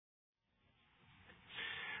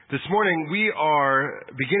This morning we are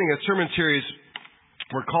beginning a sermon series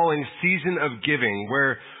we're calling Season of Giving,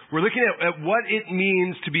 where we're looking at what it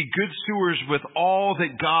means to be good stewards with all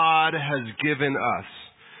that God has given us.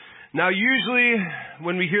 Now usually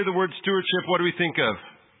when we hear the word stewardship, what do we think of?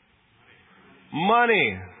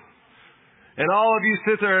 Money. And all of you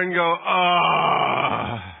sit there and go,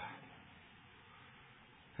 ah,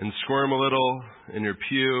 and squirm a little in your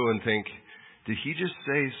pew and think, did he just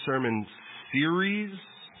say sermon series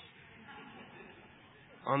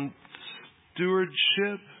on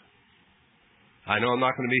stewardship? I know I'm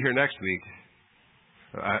not going to be here next week.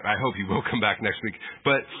 I hope you will come back next week.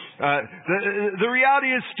 But the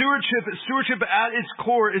reality is stewardship at its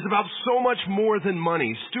core is about so much more than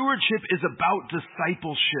money. Stewardship is about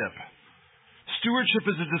discipleship. Stewardship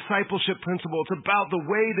is a discipleship principle. It's about the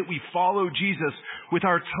way that we follow Jesus with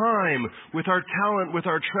our time, with our talent, with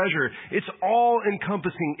our treasure. It's all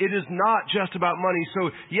encompassing. It is not just about money. So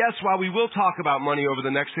yes, while we will talk about money over the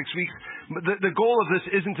next 6 weeks, the goal of this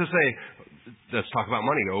isn't to say, let's talk about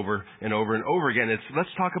money over and over and over again. It's let's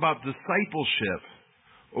talk about discipleship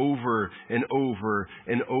over and over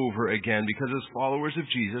and over again, because as followers of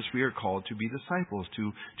Jesus, we are called to be disciples,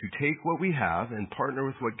 to take what we have and partner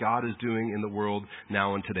with what God is doing in the world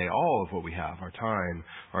now and today. All of what we have, our time,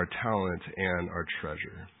 our talent, and our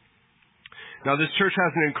treasure. Now, this church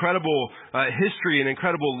has an incredible history, an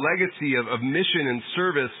incredible legacy of mission and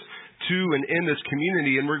service to and in this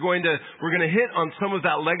community, and we're going to hit on some of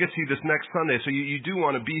that legacy this next Sunday. So you do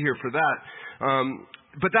want to be here for that.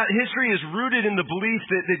 But that history is rooted in the belief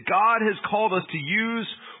that God has called us to use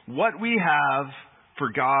what we have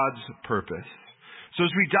for God's purpose. So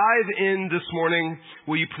as we dive in this morning,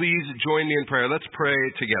 will you please join me in prayer? Let's pray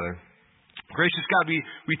together. Gracious God,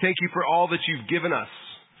 we thank you for all that you've given us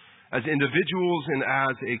as individuals and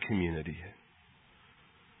as a community.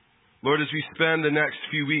 Lord, as we spend the next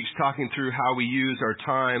few weeks talking through how we use our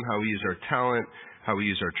time, how we use our talent, how we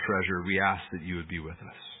use our treasure, we ask that you would be with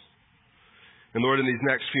us. And Lord, in these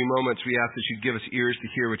next few moments, we ask that you'd give us ears to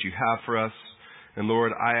hear what you have for us. And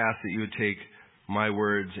Lord, I ask that you would take my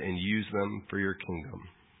words and use them for your kingdom.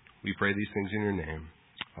 We pray these things in your name.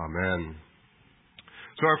 Amen.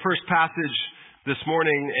 So our first passage this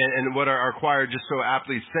morning, and what our choir just so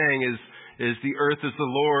aptly sang, is the earth is the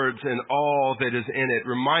Lord's and all that is in it.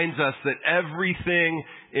 Reminds us that everything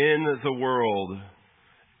in the world,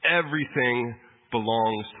 everything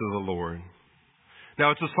belongs to the Lord. Now,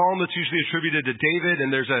 it's a psalm that's usually attributed to David,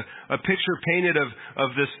 and there's a picture painted of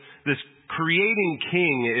this creating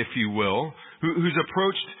king, if you will, who's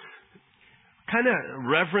approached kind of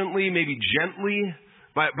reverently, maybe gently,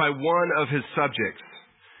 by one of his subjects.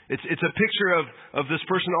 It's a picture of this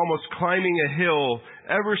person almost climbing a hill,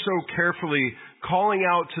 ever so carefully, calling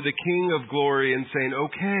out to the King of Glory and saying,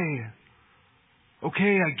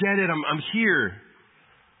 okay, I get it, I'm here.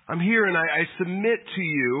 I'm here, and I submit to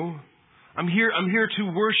you. I'm here to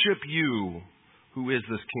worship you. Who is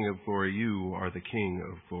this King of Glory? You are the King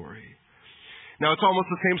of Glory. Now, it's almost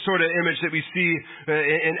the same sort of image that we see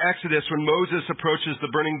in Exodus when Moses approaches the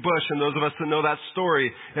burning bush. And those of us that know that story,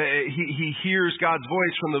 he hears God's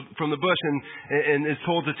voice from the bush and is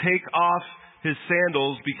told to take off his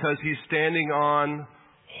sandals because he's standing on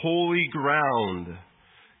holy ground.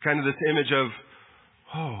 Kind of this image of,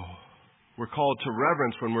 we're called to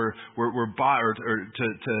reverence when we're by, or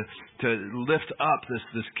to lift up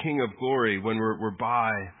this King of Glory when we're by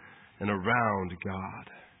and around God.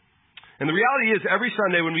 And the reality is, every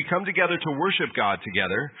Sunday when we come together to worship God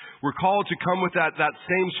together, we're called to come with that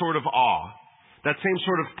same sort of awe, that same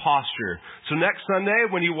sort of posture. So next Sunday,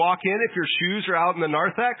 when you walk in, if your shoes are out in the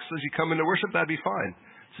narthex as you come into worship, that'd be fine.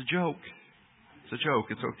 It's a joke.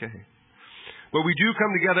 It's okay. But we do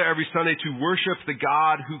come together every Sunday to worship the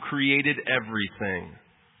God who created everything,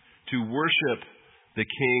 to worship the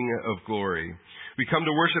King of Glory. We come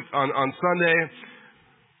to worship on Sunday,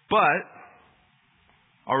 but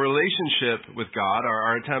our relationship with God,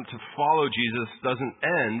 our attempt to follow Jesus doesn't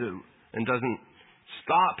end and doesn't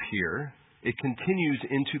stop here. It continues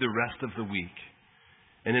into the rest of the week.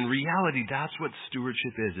 And in reality, that's what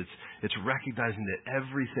stewardship is. It's recognizing that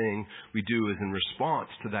everything we do is in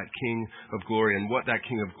response to that King of Glory and what that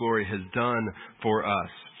King of Glory has done for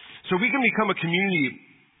us. So we can become a community,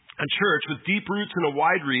 a church with deep roots and a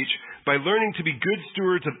wide reach by learning to be good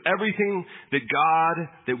stewards of everything that God,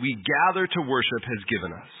 that we gather to worship, has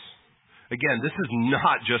given us. Again, this is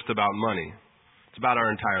not just about money. It's about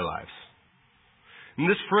our entire lives. And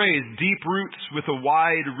this phrase, deep roots with a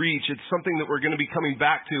wide reach, it's something that we're going to be coming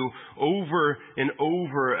back to over and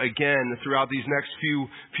over again throughout these next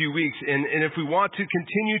few weeks. And if we want to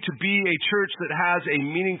continue to be a church that has a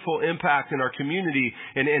meaningful impact in our community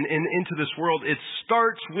and into this world, it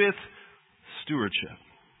starts with stewardship.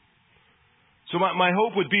 So my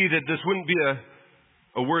hope would be that this wouldn't be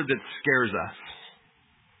a word that scares us,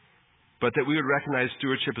 but that we would recognize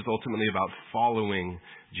stewardship is ultimately about following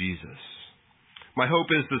Jesus. My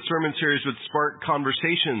hope is the sermon series would spark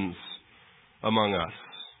conversations among us.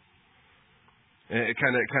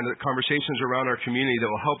 Kind of conversations around our community that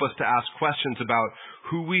will help us to ask questions about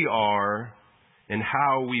who we are and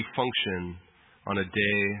how we function on a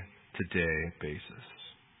day-to-day basis.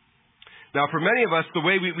 Now, for many of us, the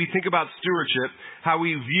way we think about stewardship, how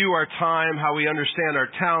we view our time, how we understand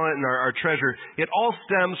our talent and our treasure, it all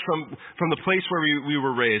stems from the place where we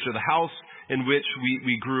were raised, or the house in which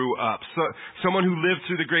we grew up. So, someone who lived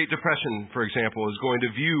through the Great Depression, for example, is going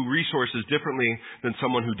to view resources differently than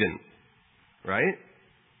someone who didn't. Right?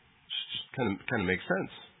 Just kind of makes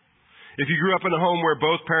sense. If you grew up in a home where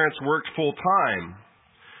both parents worked full time,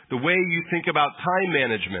 the way you think about time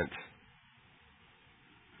management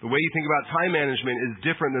is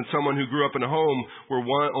different than someone who grew up in a home where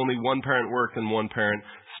only one parent worked and one parent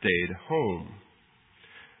stayed home.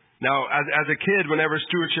 Now, as a kid, whenever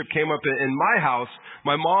stewardship came up in my house,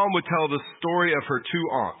 my mom would tell the story of her two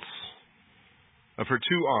aunts,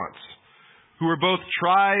 who were both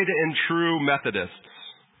tried and true Methodists,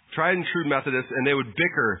 and they would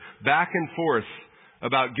bicker back and forth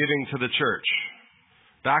about giving to the church.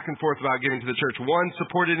 One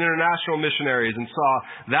supported international missionaries and saw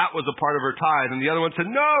that was a part of her tithe, and the other one said,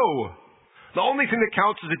 no, the only thing that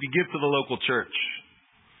counts is if you give to the local church.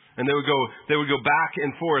 And they would go back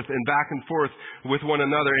and forth with one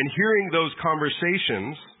another. And hearing those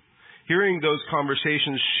conversations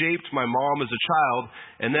shaped my mom as a child,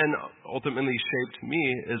 and then ultimately shaped me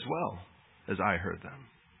as well as I heard them.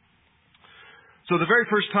 So the very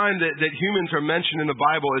first time that humans are mentioned in the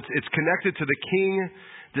Bible, it's connected to the king,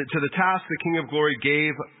 to the task the King of Glory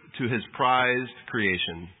gave to his prized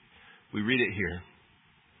creation. We read it here.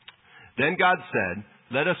 Then God said,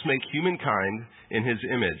 let us make humankind in his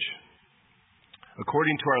image,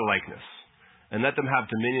 according to our likeness, and let them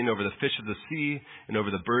have dominion over the fish of the sea, and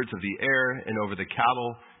over the birds of the air, and over the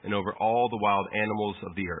cattle, and over all the wild animals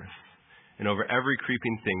of the earth, and over every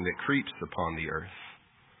creeping thing that creeps upon the earth.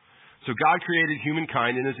 So God created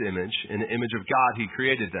humankind in his image. In the image of God he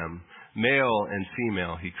created them. Male and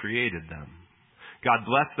female he created them. God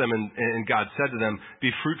blessed them, and God said to them,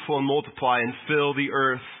 be fruitful and multiply, and fill the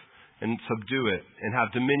earth, and subdue it, and have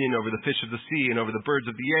dominion over the fish of the sea, and over the birds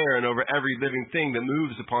of the air, and over every living thing that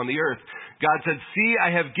moves upon the earth. God said, see, I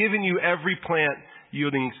have given you every plant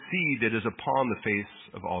yielding seed that is upon the face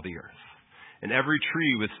of all the earth, and every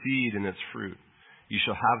tree with seed in its fruit. You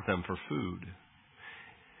shall have them for food.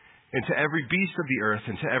 And to every beast of the earth,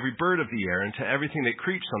 and to every bird of the air, and to everything that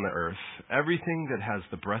creeps on the earth, everything that has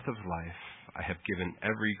the breath of life, I have given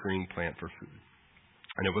every green plant for food.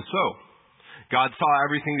 And it was so. God saw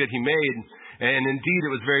everything that he made, and indeed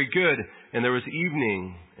it was very good. And there was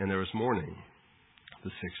evening, and there was morning,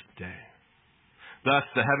 the sixth day. Thus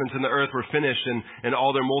the heavens and the earth were finished, and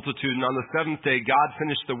all their multitude. And on the seventh day, God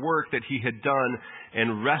finished the work that he had done,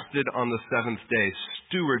 and rested on the seventh day.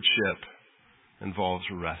 Stewardship involves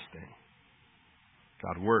resting.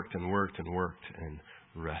 God worked and worked and worked and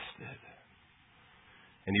rested.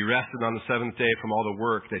 And he rested on the seventh day from all the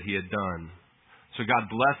work that he had done. So God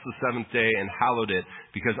blessed the seventh day and hallowed it,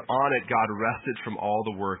 because on it God rested from all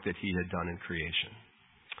the work that he had done in creation.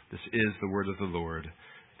 This is the word of the Lord.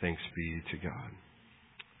 Thanks be to God.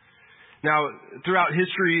 Now, throughout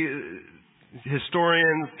history,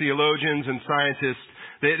 historians, theologians, and scientists,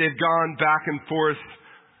 they've gone back and forth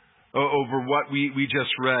over what we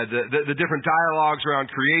just read. The different dialogues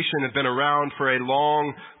around creation have been around for a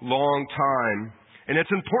long, long time. And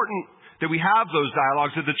it's important that we have those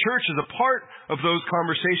dialogues, that the church is a part of those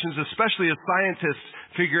conversations, especially as scientists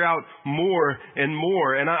figure out more and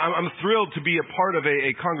more. And I'm thrilled to be a part of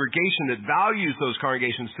a congregation that values those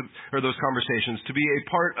conversations, to be a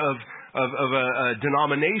part of a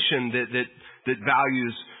denomination that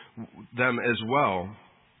values them as well.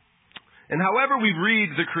 And however we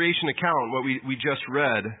read the creation account, what we just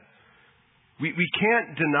read, we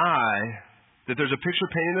can't deny that there's a picture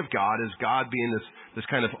painted of God as God being this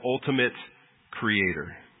kind of ultimate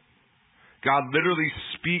creator. God literally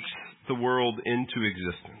speaks the world into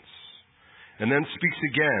existence, and then speaks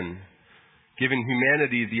again, giving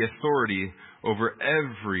humanity the authority over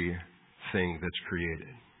everything that's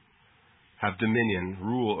created. have dominion,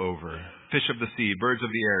 rule over. Fish of the sea, birds of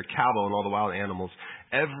the air, cattle, and all the wild animals.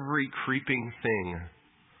 Every creeping thing.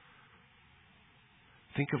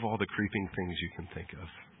 Think of all the creeping things you can think of.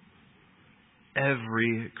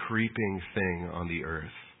 Every creeping thing on the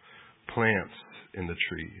earth. Plants in the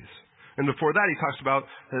trees. And before that, he talks about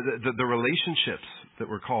the relationships that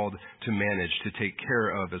we're called to manage, to take care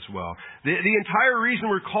of as well. The entire reason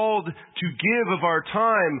we're called to give of our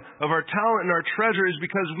time, of our talent, and our treasure is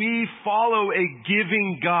because we follow a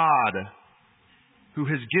giving God who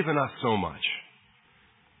has given us so much.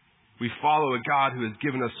 We follow a God who has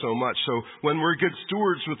given us so much. So when we're good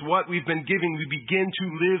stewards with what we've been giving, we begin to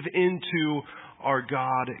live into our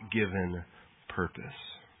God-given purpose.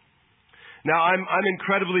 Now, I'm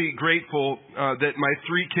incredibly grateful that my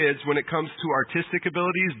 3 kids, when it comes to artistic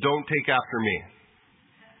abilities, don't take after me.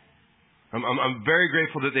 I'm very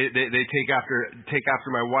grateful that they take after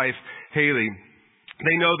my wife, Haley.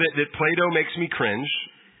 They know that Play-Doh makes me cringe.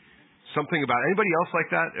 Something about anybody else like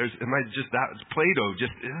that? Am I just that? Play-Doh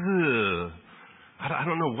just ugh. I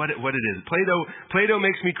don't know what it is. Play-Doh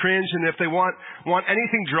makes me cringe, and if they want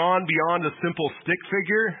anything drawn beyond a simple stick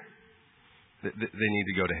figure, they need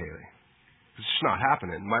to go to Haley. It's just not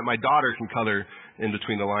happening. My daughter can color in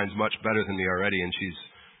between the lines much better than me already, and she's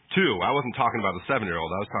 2. I wasn't talking about the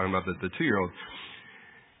 7-year-old. I was talking about the 2-year-old.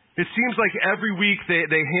 It seems like every week they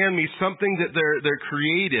hand me something that they're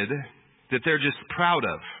created that they're just proud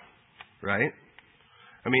of, right?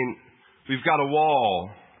 I mean, we've got a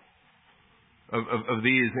wall of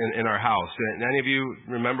these in our house. And any of you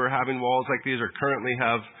remember having walls like these, or currently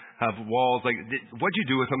have walls like? What'd you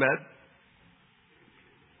do with them, Ed?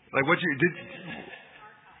 Like what you did?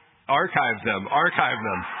 Archive them.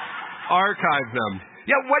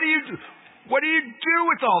 Yeah, what do you do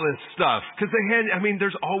with all this stuff? Because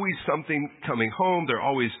there's always something coming home. They're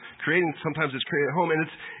always creating. Sometimes it's created at home, and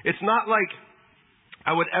it's not like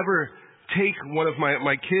I would ever take one of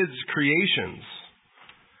my kids' creations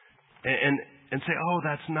and say, "Oh,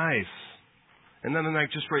 that's nice," and then I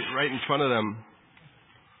just right in front of them.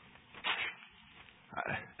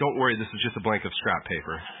 Don't worry, this is just a blank of scrap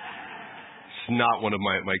paper. It's not one of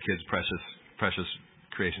my kids' precious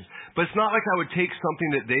creations. But it's not like I would take something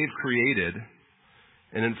that they've created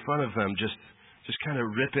and in front of them just kind of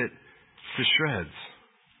rip it to shreds.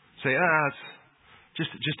 Say, it's just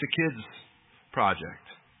a kid's project.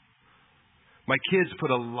 My kids put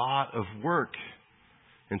a lot of work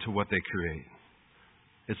into what they create.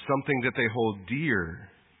 It's something that they hold dear.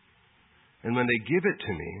 And when they give it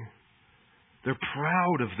to me, they're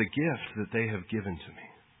proud of the gift that they have given to me.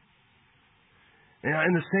 And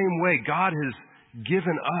in the same way, God has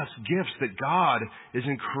given us gifts that God is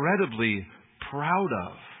incredibly proud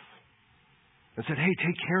of. And said, hey,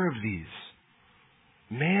 take care of these.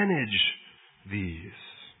 Manage these.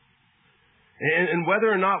 And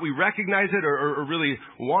whether or not we recognize it or really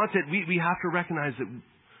want it, we have to recognize that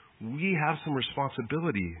we have some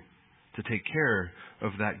responsibility to take care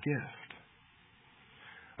of that gift.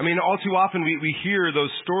 I mean, all too often we hear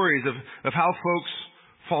those stories of how folks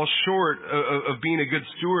fall short of being a good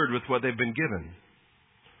steward with what they've been given.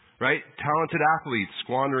 Right? Talented athletes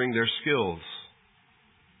squandering their skills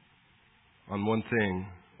on one thing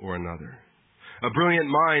or another. A brilliant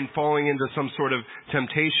mind falling into some sort of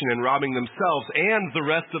temptation and robbing themselves and the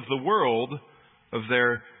rest of the world of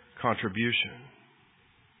their contribution.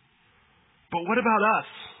 But what about us?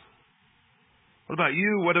 What about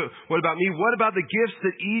you? What about me? What about the gifts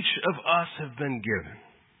that each of us have been given?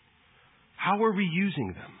 How are we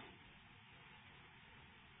using them?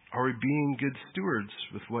 Are we being good stewards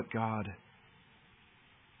with what God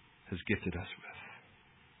has gifted us with?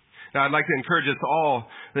 Now, I'd like to encourage us all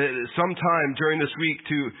sometime during this week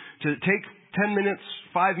to take 10 minutes,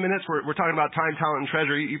 5 minutes. We're talking about time, talent, and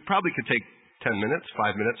treasure. You probably could take 10 minutes,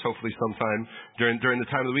 5 minutes, hopefully sometime during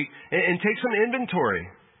the time of the week, and take some inventory.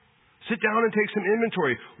 Sit down and take some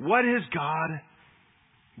inventory. What has God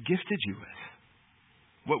gifted you with?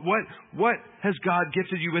 What has God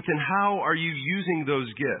gifted you with, and how are you using those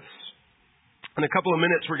gifts? In a couple of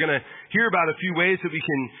minutes, we're going to hear about a few ways that we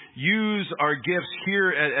can use our gifts here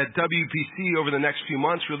at WPC over the next few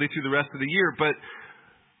months, really through the rest of the year.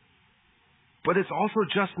 But it's also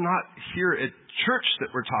just not here at church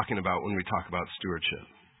that we're talking about when we talk about stewardship.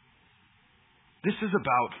 This is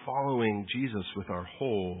about following Jesus with our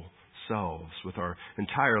whole selves, with our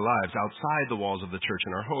entire lives, outside the walls of the church,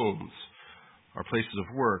 in our homes, our places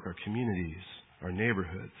of work, our communities, our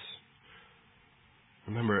neighborhoods.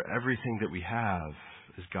 Remember, everything that we have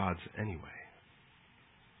is God's anyway.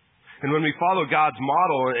 And when we follow God's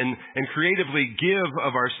model and creatively give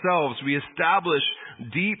of ourselves, we establish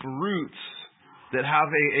deep roots that have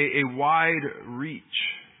a wide reach.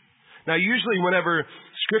 Now, usually whenever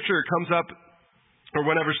Scripture comes up, or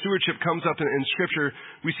whenever stewardship comes up in Scripture,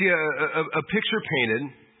 we see a picture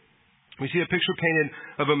painted. We see a picture painted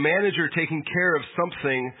of a manager taking care of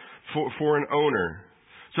something for an owner.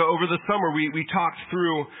 So over the summer, we talked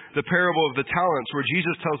through the parable of the talents, where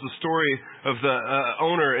Jesus tells the story of the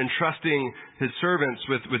owner entrusting his servants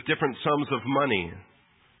with different sums of money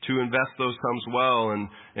to invest those sums well,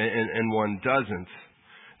 and one doesn't.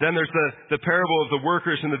 Then there's the parable of the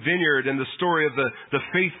workers in the vineyard, and the story of the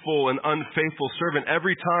faithful and unfaithful servant.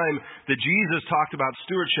 Every time that Jesus talked about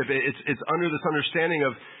stewardship, it's under this understanding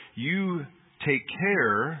of you take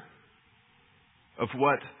care of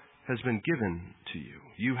what has been given to you.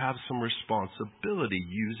 You have some responsibility.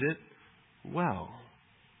 Use it well.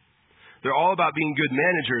 They're all about being good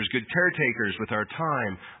managers, good caretakers with our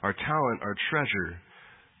time, our talent, our treasure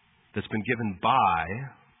that's been given by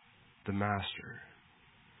the Master.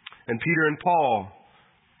 And Peter and Paul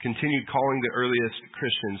continued calling the earliest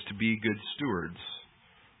Christians to be good stewards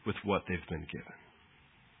with what they've been given.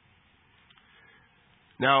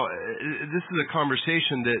 Now, this is a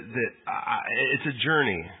conversation that it's a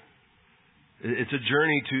journey. It's a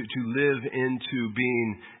journey to live into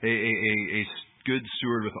being a good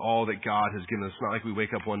steward with all that God has given us. It's not like we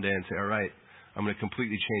wake up one day and say, all right, I'm going to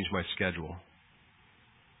completely change my schedule.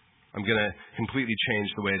 I'm going to completely change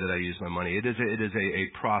the way that I use my money. It is a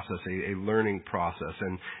process, a learning process.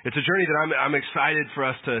 And it's a journey that I'm excited for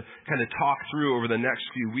us to kind of talk through over the next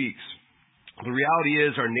few weeks. The reality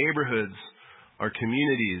is our neighborhoods, our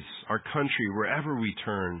communities, our country, wherever we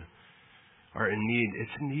turn, are in need.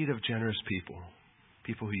 It's in need of generous people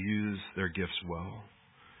who use their gifts well.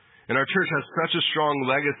 And our church has such a strong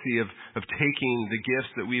legacy of taking the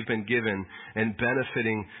gifts that we've been given and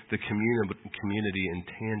benefiting the community in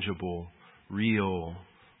tangible, real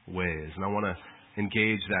ways. And I want to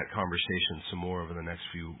engage that conversation some more over the next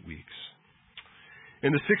few weeks.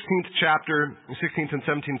 In the 16th and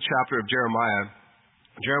 17th chapter of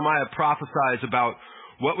Jeremiah prophesies about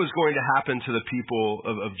what was going to happen to the people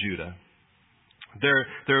of Judah.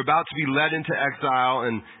 They're about to be led into exile,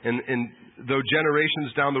 and though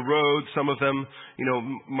generations down the road, some of them,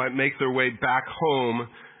 might make their way back home,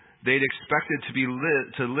 they'd expected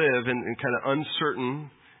to live in kind of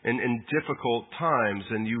uncertain and difficult times.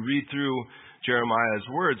 And you read through Jeremiah's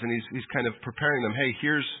words, and he's kind of preparing them. Hey,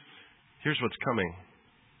 here's what's coming.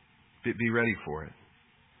 Be ready for it.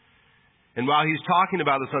 And while he's talking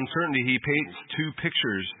about this uncertainty, he paints two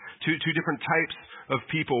pictures, two different types of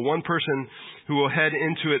people. One person who will head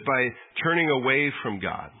into it by turning away from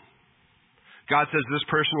God. God says this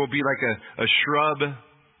person will be like a shrub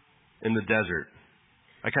in the desert.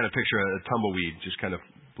 I kind of picture a tumbleweed just kind of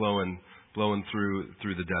blowing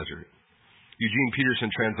through the desert. Eugene Peterson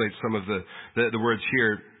translates some of the words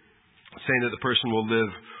here, saying that the person will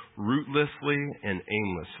live rootlessly and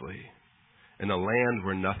aimlessly in a land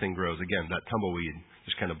where nothing grows. Again, that tumbleweed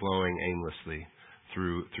just kind of blowing aimlessly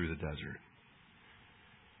through the desert.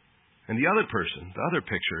 And the other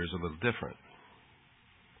picture is a little different.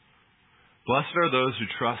 Blessed are those who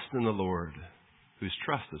trust in the Lord, whose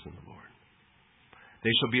trust is in the Lord. They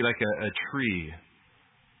shall be like a tree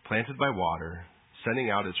planted by water, sending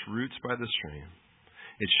out its roots by the stream.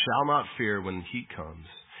 It shall not fear when heat comes,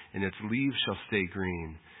 and its leaves shall stay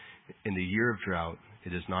green. In the year of drought,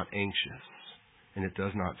 it is not anxious, and it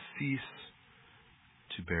does not cease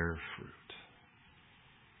to bear fruit.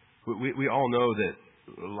 We all know that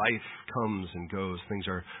life comes and goes. Things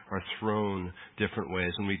are thrown different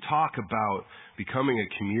ways. When we talk about becoming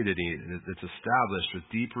a community that's established with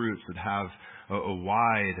deep roots that have a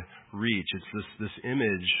wide reach, it's this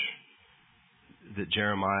image that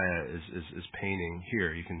Jeremiah is painting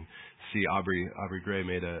here. You can see Aubrey Gray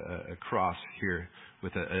made a cross here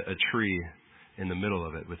with a tree in the middle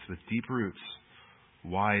of it with deep roots,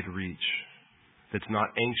 wide reach, that's not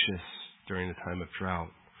anxious during the time of drought,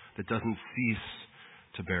 that doesn't cease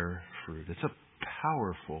to bear fruit. It's a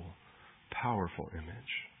powerful, powerful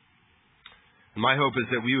image. And my hope is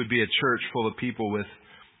that we would be a church full of people with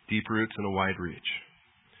deep roots and a wide reach,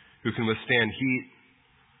 who can withstand heat,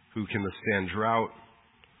 who can withstand drought,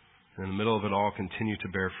 and in the middle of it all continue to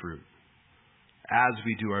bear fruit, as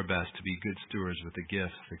we do our best to be good stewards with the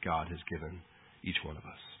gifts that God has given each one of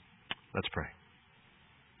us. Let's pray.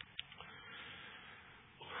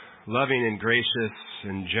 Loving and gracious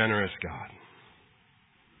and generous God,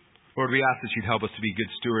 Lord, we ask that you'd help us to be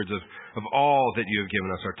good stewards of all that you have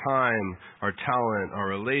given us, our time, our talent, our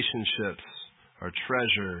relationships, our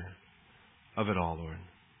treasure, of it all, Lord.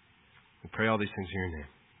 We pray all these things in your name.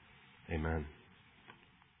 Amen.